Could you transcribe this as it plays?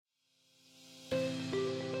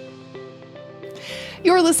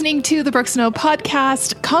You're listening to the Brooke Snow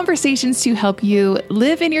Podcast, conversations to help you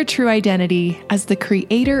live in your true identity as the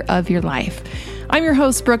creator of your life. I'm your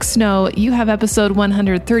host, Brooke Snow. You have episode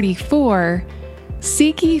 134,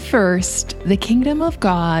 Seek Ye First the Kingdom of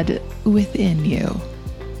God Within You.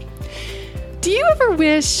 Do you ever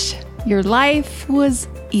wish your life was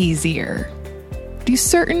easier? Do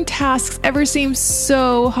certain tasks ever seem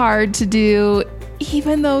so hard to do,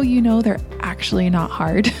 even though you know they're actually not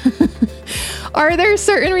hard? Are there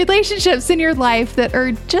certain relationships in your life that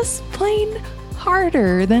are just plain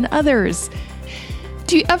harder than others?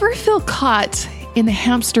 Do you ever feel caught in the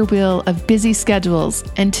hamster wheel of busy schedules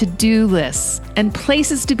and to-do lists and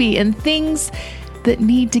places to be and things that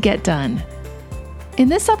need to get done? In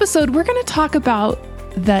this episode, we're going to talk about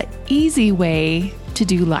the easy way to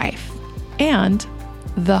do life and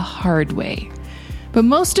the hard way. But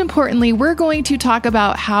most importantly, we're going to talk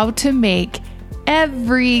about how to make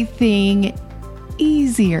everything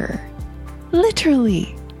easier.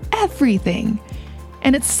 Literally everything.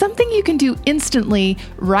 And it's something you can do instantly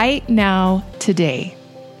right now, today.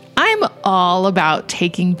 I'm all about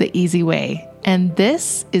taking the easy way, and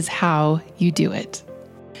this is how you do it.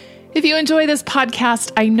 If you enjoy this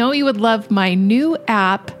podcast, I know you would love my new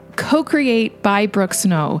app, Co-Create by Brooke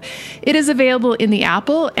Snow. It is available in the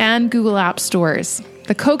Apple and Google App stores.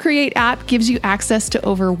 The Co-Create app gives you access to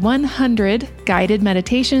over 100 guided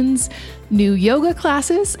meditations, new yoga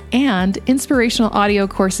classes, and inspirational audio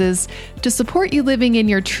courses to support you living in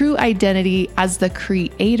your true identity as the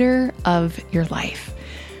creator of your life.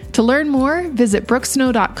 To learn more, visit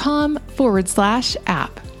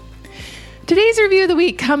brookesnow.com/app. Today's review of the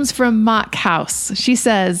week comes from Mock House. She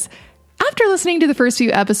says, after listening to the first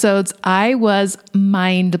few episodes, I was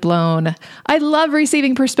mind blown. I love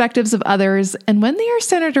receiving perspectives of others, and when they are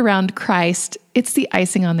centered around Christ, it's the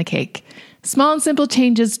icing on the cake. Small and simple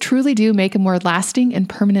changes truly do make a more lasting and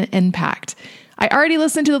permanent impact. I already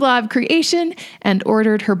listened to The Law of Creation and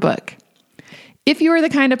ordered her book. If you are the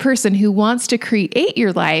kind of person who wants to create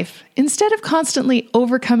your life, instead of constantly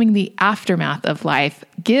overcoming the aftermath of life,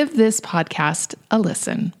 give this podcast a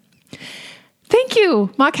listen. Thank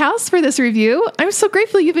you, Mock House, for this review. I'm so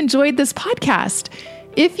grateful you've enjoyed this podcast.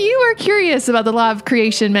 If you are curious about the law of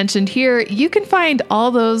creation mentioned here, you can find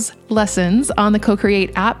all those lessons on the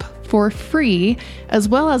Co-Create app for free, as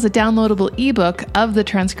well as a downloadable ebook of the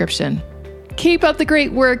transcription. Keep up the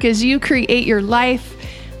great work as you create your life.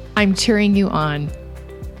 I'm cheering you on.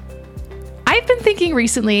 I've been thinking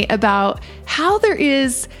recently about how there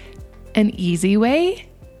is an easy way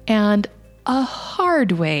and a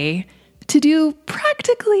hard way to do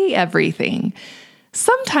practically everything.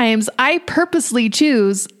 Sometimes I purposely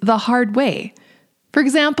choose the hard way. For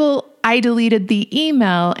example, I deleted the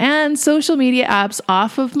email and social media apps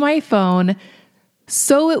off of my phone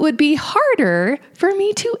so it would be harder for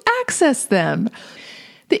me to access them.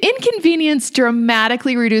 The inconvenience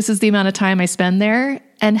dramatically reduces the amount of time I spend there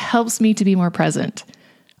and helps me to be more present.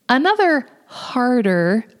 Another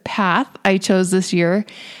harder path I chose this year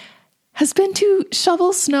has been to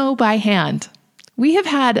shovel snow by hand. We have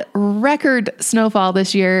had record snowfall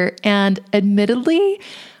this year, and admittedly,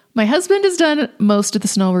 my husband has done most of the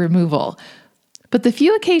snow removal. But the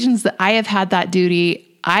few occasions that I have had that duty,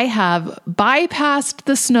 I have bypassed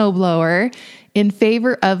the snowblower in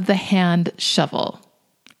favor of the hand shovel.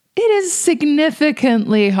 It is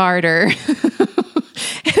significantly harder.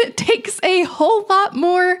 It takes a whole lot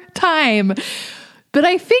more time, but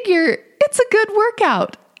I figure it's a good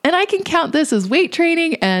workout. And I can count this as weight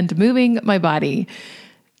training and moving my body.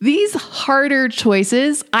 These harder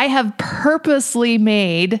choices I have purposely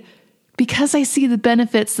made because I see the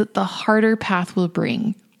benefits that the harder path will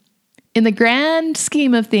bring. In the grand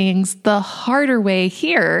scheme of things, the harder way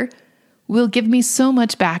here will give me so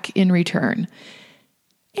much back in return.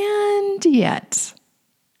 And yet,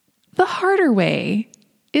 the harder way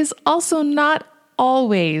is also not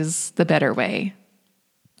always the better way.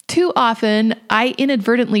 Too often, I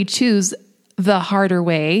inadvertently choose the harder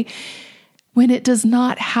way when it does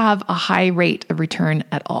not have a high rate of return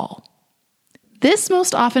at all. This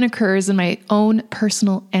most often occurs in my own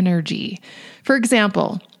personal energy. For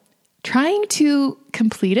example, trying to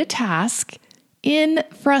complete a task in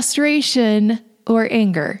frustration or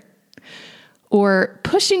anger, or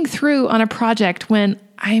pushing through on a project when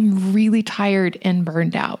I'm really tired and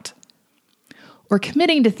burned out, or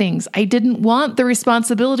committing to things I didn't want the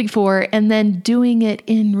responsibility for and then doing it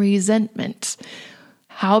in resentment.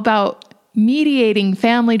 How about mediating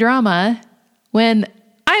family drama when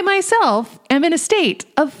I myself am in a state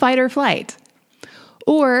of fight or flight?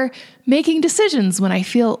 Or making decisions when I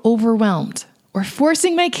feel overwhelmed, or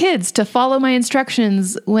forcing my kids to follow my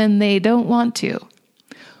instructions when they don't want to.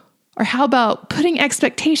 Or how about putting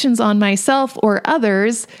expectations on myself or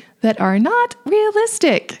others that are not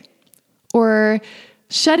realistic? Or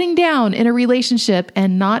shutting down in a relationship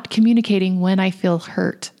and not communicating when I feel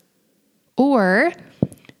hurt? Or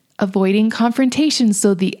avoiding confrontation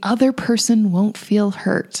so the other person won't feel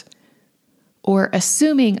hurt? Or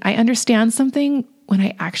assuming I understand something when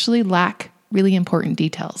I actually lack really important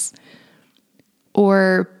details?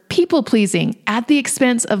 Or people-pleasing at the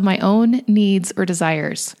expense of my own needs or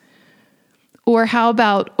desires? Or how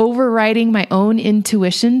about overriding my own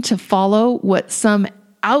intuition to follow what some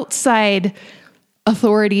outside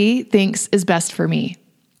authority thinks is best for me?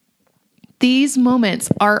 These moments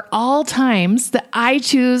are all times that I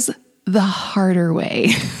choose the harder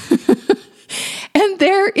way. And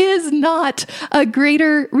there is not a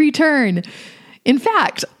greater return. In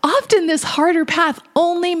fact, often this harder path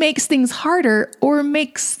only makes things harder or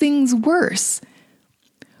makes things worse.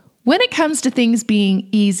 When it comes to things being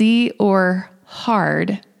easy or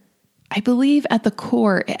hard, I believe at the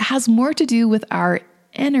core it has more to do with our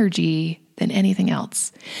energy than anything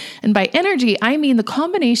else. And by energy, I mean the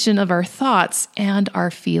combination of our thoughts and our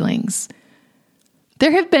feelings.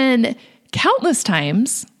 There have been countless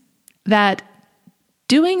times that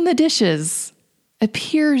doing the dishes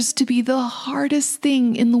appears to be the hardest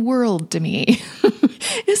thing in the world to me,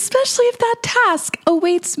 especially if that task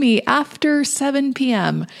awaits me after 7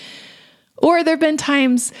 p.m. Or there have been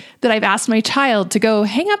times that I've asked my child to go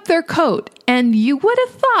hang up their coat, and you would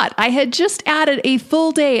have thought I had just added a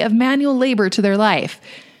full day of manual labor to their life.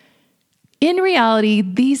 In reality,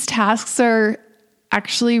 these tasks are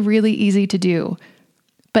actually really easy to do.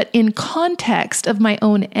 But in context of my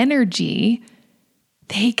own energy,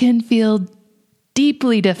 they can feel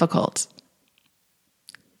deeply difficult.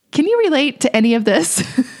 Can you relate to any of this?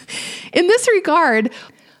 In this regard,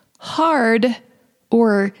 hard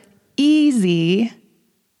or easy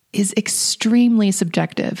is extremely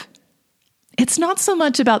subjective. It's not so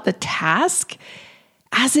much about the task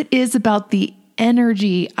as it is about the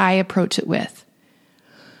energy I approach it with.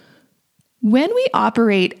 When we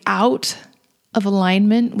operate out of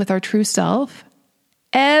alignment with our true self,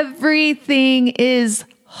 everything is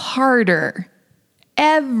harder.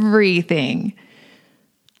 Everything.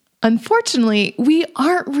 Unfortunately, we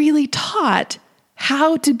aren't really taught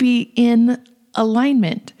how to be in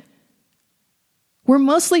alignment. We're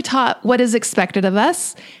mostly taught what is expected of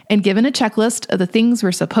us and given a checklist of the things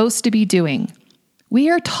we're supposed to be doing. We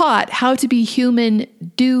are taught how to be human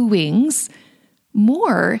doings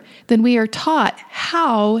more than we are taught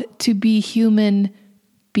how to be human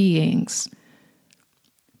beings.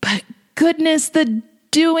 But goodness, the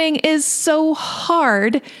doing is so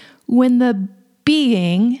hard when the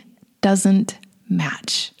being doesn't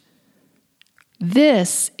match.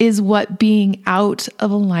 This is what being out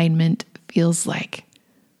of alignment feels like.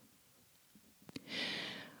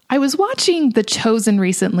 I was watching The Chosen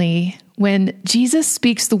recently when Jesus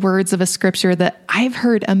speaks the words of a scripture that I've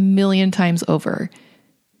heard a million times over.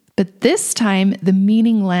 But this time, the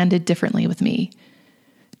meaning landed differently with me.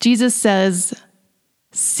 Jesus says,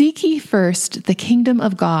 "Seek ye first the kingdom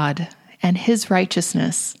of God and his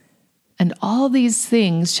righteousness, and all these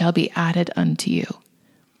things shall be added unto you."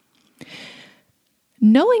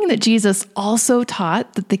 Knowing that Jesus also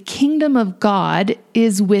taught that the kingdom of God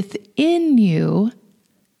is within you,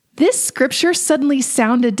 this scripture suddenly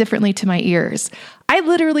sounded differently to my ears. I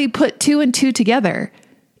literally put 2 and 2 together.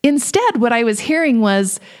 Instead, what I was hearing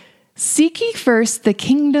was, "Seek ye first the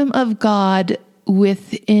kingdom of God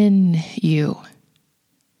within you."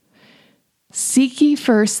 Seek ye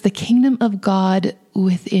first the kingdom of God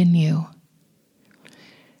within you.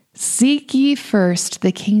 Seek ye first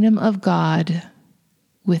the kingdom of God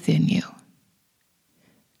within you.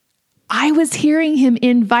 I was hearing him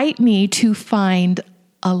invite me to find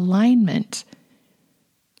alignment.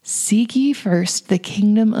 Seek ye first the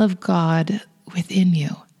kingdom of God within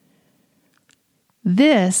you.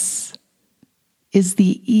 This is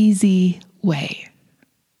the easy way.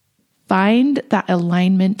 Find that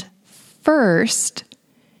alignment first,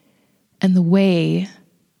 and the way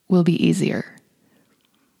will be easier.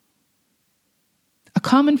 A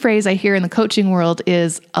common phrase I hear in the coaching world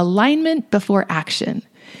is alignment before action.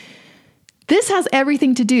 This has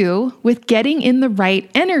everything to do with getting in the right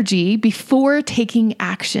energy before taking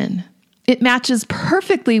action. It matches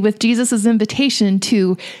perfectly with Jesus' invitation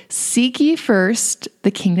to seek ye first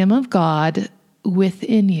the kingdom of God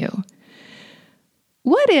within you.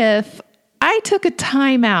 What if I took a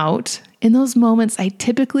time out in those moments I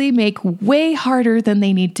typically make way harder than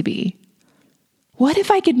they need to be? What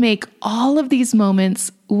if I could make all of these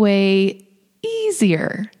moments way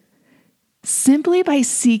easier simply by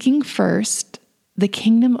seeking first the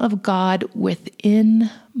kingdom of God within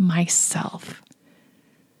myself.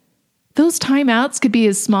 Those timeouts could be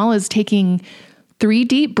as small as taking 3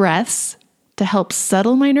 deep breaths to help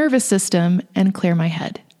settle my nervous system and clear my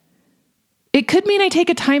head. It could mean I take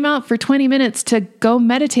a timeout for 20 minutes to go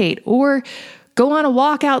meditate or go on a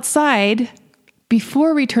walk outside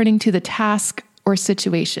before returning to the task or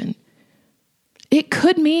situation. It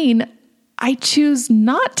could mean I choose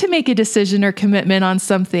not to make a decision or commitment on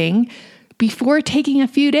something before taking a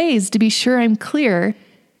few days to be sure I'm clear,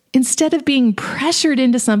 instead of being pressured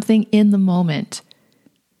into something in the moment.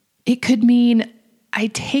 It could mean I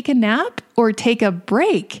take a nap or take a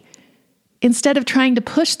break instead of trying to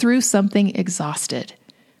push through something exhausted.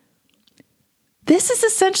 This is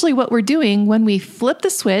essentially what we're doing when we flip the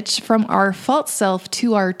switch from our false self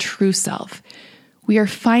to our true self. We are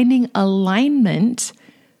finding alignment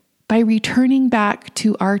by returning back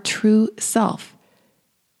to our true self.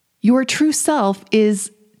 Your true self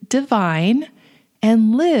is divine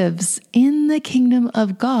and lives in the kingdom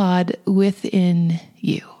of God within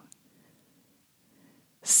you.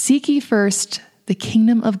 Seek ye first the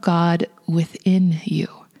kingdom of God within you.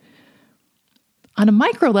 On a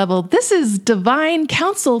micro level, this is divine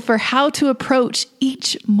counsel for how to approach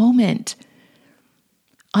each moment.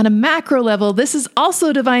 On a macro level, this is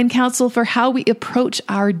also divine counsel for how we approach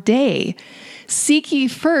our day. Seek ye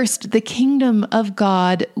first the kingdom of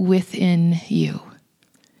God within you.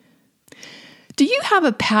 Do you have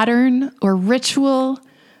a pattern or ritual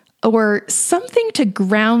or something to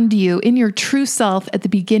ground you in your true self at the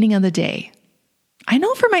beginning of the day? I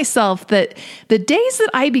know for myself that the days that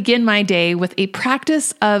I begin my day with a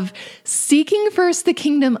practice of seeking first the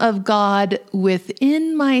kingdom of God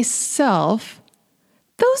within myself,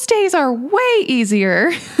 those days are way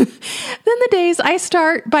easier than the days I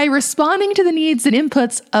start by responding to the needs and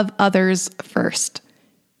inputs of others first.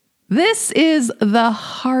 This is the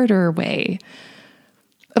harder way.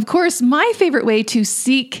 Of course, my favorite way to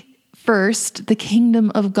seek first the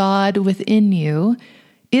kingdom of God within you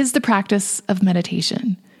is the practice of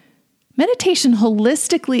meditation. Meditation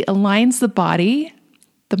holistically aligns the body,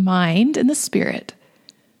 the mind, and the spirit.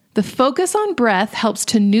 The focus on breath helps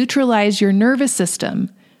to neutralize your nervous system.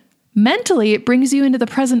 Mentally, it brings you into the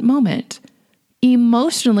present moment.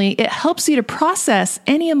 Emotionally, it helps you to process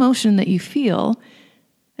any emotion that you feel.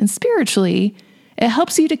 And spiritually, it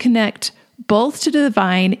helps you to connect both to the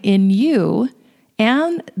divine in you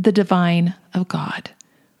and the divine of God.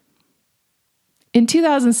 In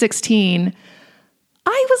 2016,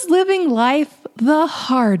 I was living life the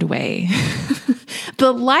hard way,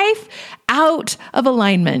 the life out of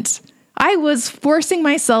alignment. I was forcing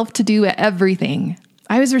myself to do everything.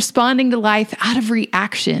 I was responding to life out of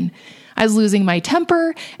reaction. I was losing my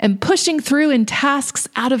temper and pushing through in tasks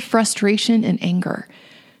out of frustration and anger.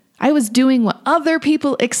 I was doing what other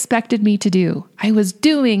people expected me to do. I was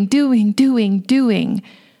doing.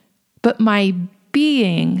 But my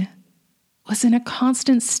being was in a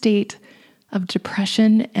constant state of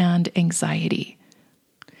depression and anxiety.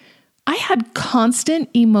 I had constant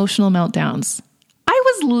emotional meltdowns. I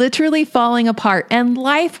was literally falling apart, and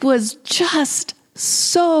life was just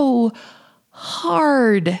so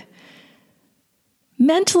hard.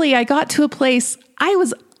 Mentally, I got to a place I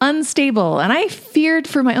was unstable, and I feared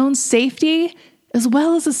for my own safety as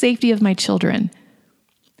well as the safety of my children.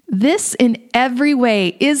 This, in every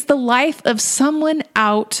way, is the life of someone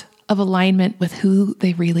out of alignment with who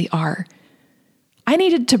they really are. I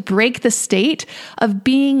needed to break the state of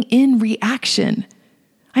being in reaction.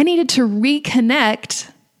 I needed to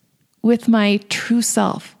reconnect with my true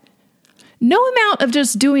self. No amount of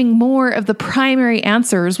just doing more of the primary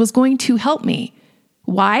answers was going to help me.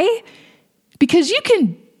 Why? Because you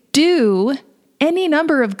can do any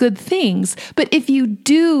number of good things, but if you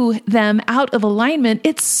do them out of alignment,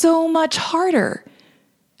 it's so much harder.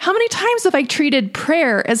 How many times have I treated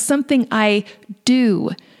prayer as something I do?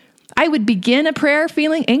 I would begin a prayer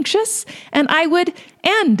feeling anxious, and I would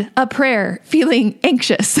end a prayer feeling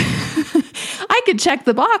anxious. I could check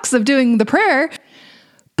the box of doing the prayer,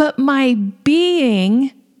 but my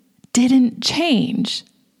being didn't change.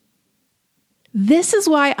 This is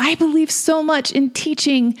why I believe so much in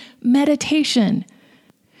teaching meditation,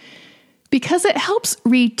 because it helps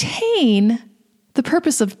retain the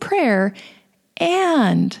purpose of prayer,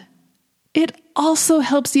 and it also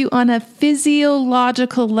helps you on a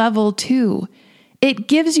physiological level too. It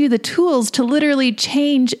gives you the tools to literally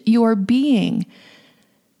change your being.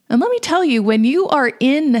 And let me tell you, when you are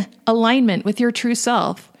in alignment with your true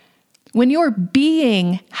self, when your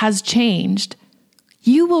being has changed,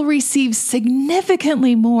 you will receive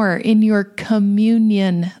significantly more in your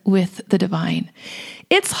communion with the divine.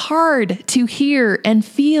 It's hard to hear and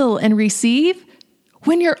feel and receive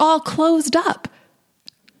when you're all closed up.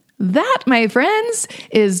 That, my friends,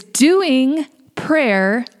 is doing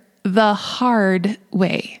prayer the hard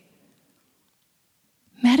way.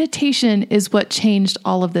 Meditation is what changed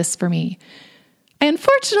all of this for me. I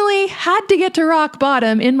unfortunately had to get to rock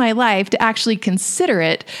bottom in my life to actually consider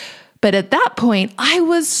it. But at that point, I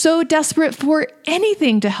was so desperate for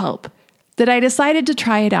anything to help that I decided to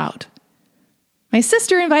try it out. My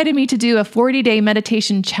sister invited me to do a 40-day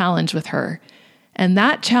meditation challenge with her, and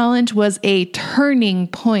that challenge was a turning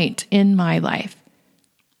point in my life.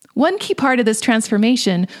 One key part of this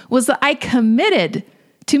transformation was that I committed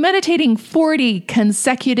to meditating 40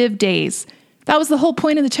 consecutive days. That was the whole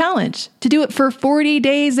point of the challenge, to do it for 40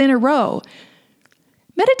 days in a row.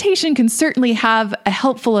 Meditation can certainly have a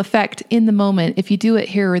helpful effect in the moment if you do it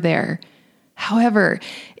here or there. However,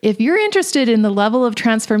 if you're interested in the level of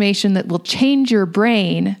transformation that will change your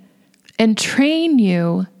brain and train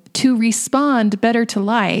you to respond better to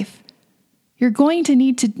life, you're going to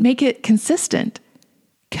need to make it consistent.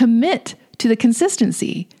 Commit to the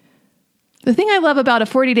consistency. The thing I love about a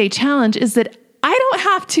 40-day challenge is that I don't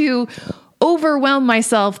have to overwhelm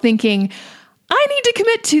myself thinking, I need to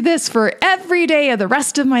commit to this for every day of the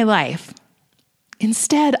rest of my life.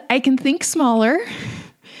 Instead, I can think smaller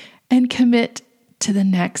and commit to the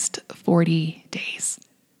next 40 days.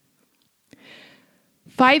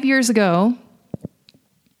 5 years ago,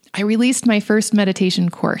 I released my first meditation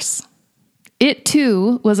course. It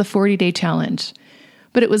too was a 40-day challenge,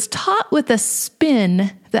 but it was taught with a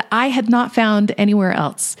spin that I had not found anywhere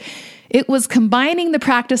else. It was combining the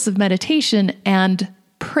practice of meditation and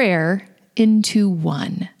prayer into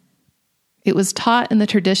one. It was taught in the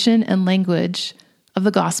tradition and language of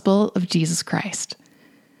the gospel of Jesus Christ.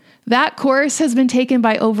 That course has been taken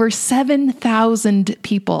by over 7,000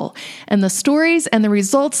 people, and the stories and the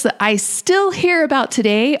results that I still hear about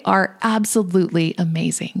today are absolutely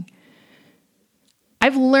amazing.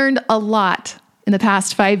 I've learned a lot in the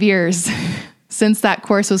past 5 years since that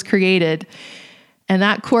course was created, and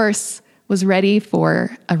that course was ready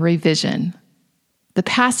for a revision. The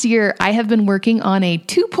past year, I have been working on a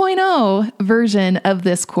 2.0 version of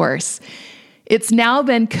this course. It's now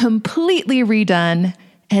been completely redone,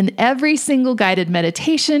 and every single guided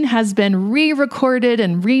meditation has been re-recorded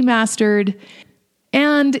and remastered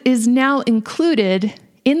and is now included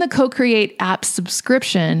in the Co-Create app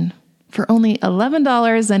subscription for only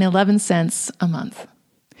 $11.11 a month.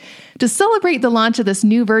 To celebrate the launch of this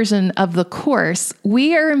new version of the course,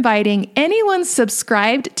 we are inviting anyone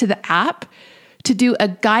subscribed to the app to do a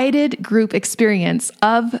guided group experience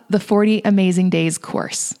of the 40 Amazing Days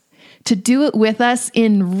course. To do it with us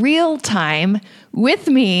in real time with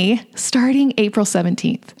me starting April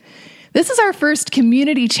 17th. This is our first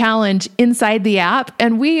community challenge inside the app,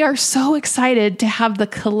 and we are so excited to have the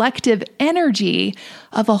collective energy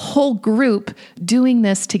of a whole group doing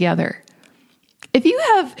this together. If you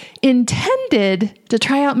have intended to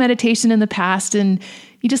try out meditation in the past and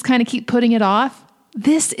you just kind of keep putting it off,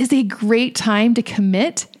 this is a great time to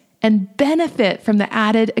commit and benefit from the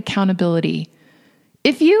added accountability.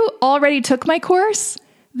 If you already took my course,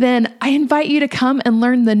 then I invite you to come and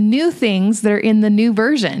learn the new things that are in the new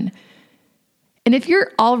version. And if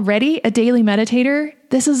you're already a daily meditator,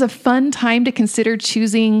 this is a fun time to consider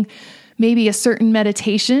choosing maybe a certain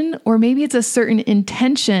meditation, or maybe it's a certain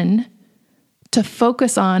intention to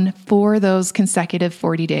focus on for those consecutive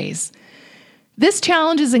 40 days. This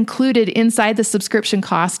challenge is included inside the subscription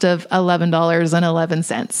cost of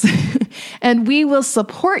 $11.11. And we will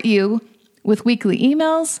support you with weekly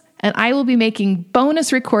emails, and I will be making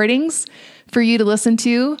bonus recordings for you to listen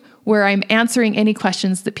to where I'm answering any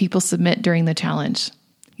questions that people submit during the challenge.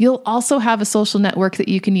 You'll also have a social network that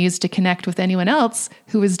you can use to connect with anyone else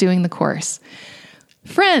who is doing the course.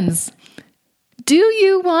 Friends, do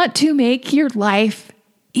you want to make your life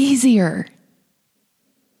easier?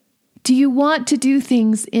 Do you want to do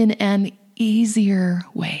things in an easier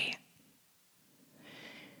way?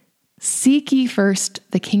 Seek ye first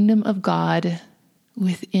the kingdom of God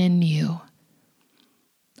within you.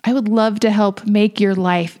 I would love to help make your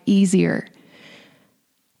life easier.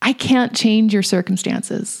 I can't change your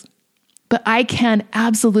circumstances, but I can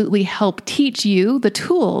absolutely help teach you the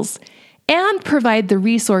tools and provide the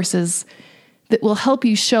resources that will help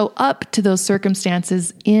you show up to those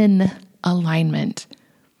circumstances in alignment.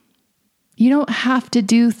 You don't have to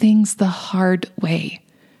do things the hard way.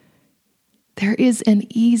 There is an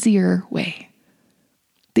easier way.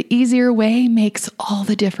 The easier way makes all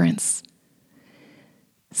the difference.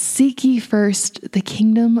 Seek ye first the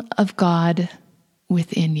kingdom of God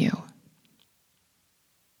within you.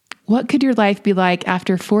 What could your life be like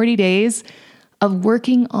after 40 days of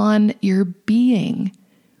working on your being?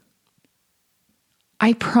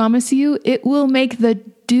 I promise you, it will make the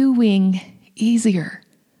doing easier.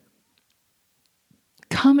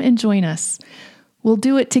 Come and join us. We'll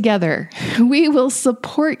do it together. We will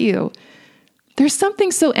support you. There's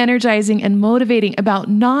something so energizing and motivating about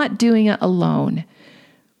not doing it alone.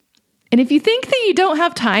 And if you think that you don't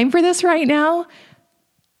have time for this right now,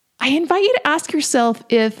 I invite you to ask yourself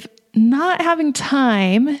if not having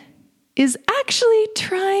time is actually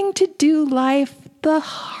trying to do life the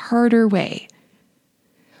harder way.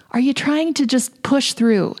 Are you trying to just push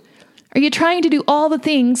through? Are you trying to do all the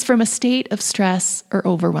things from a state of stress or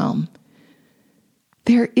overwhelm?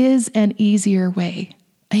 There is an easier way,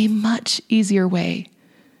 a much easier way.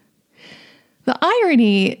 The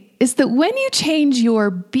irony is that when you change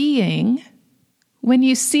your being, when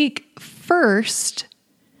you seek first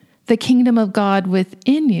the kingdom of God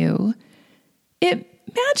within you, it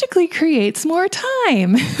magically creates more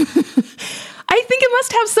time. I think it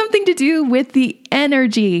must have something to do with the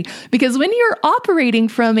energy, because when you're operating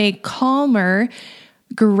from a calmer,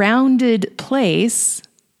 grounded place,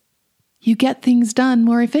 you get things done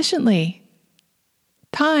more efficiently.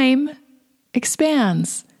 Time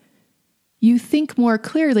expands. You think more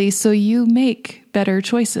clearly, so you make better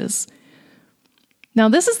choices. Now,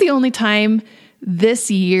 this is the only time this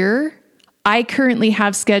year I currently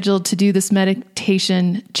have scheduled to do this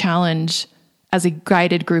meditation challenge as a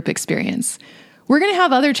guided group experience. We're going to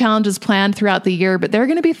have other challenges planned throughout the year, but they're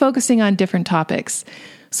going to be focusing on different topics.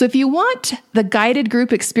 So if you want the guided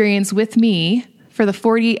group experience with me for the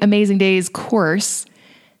 40 Amazing Days course,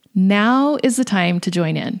 now is the time to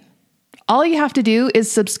join in. All you have to do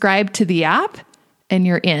is subscribe to the app and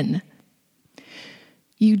you're in.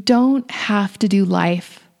 You don't have to do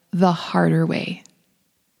life the harder way.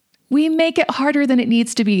 We make it harder than it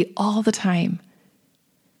needs to be all the time.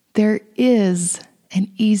 There is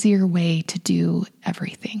an easier way to do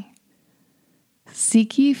everything.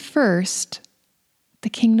 Seek ye first the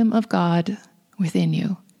kingdom of God within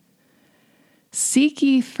you. Seek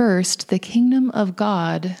ye first the kingdom of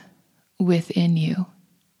God within you.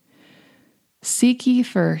 Seek ye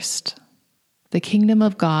first the kingdom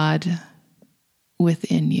of God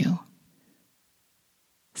within you.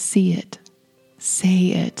 See it, say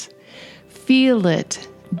it, feel it,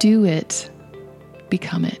 do it,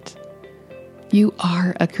 become it. You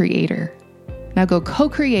are a creator. Now go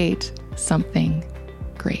co-create something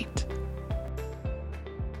great.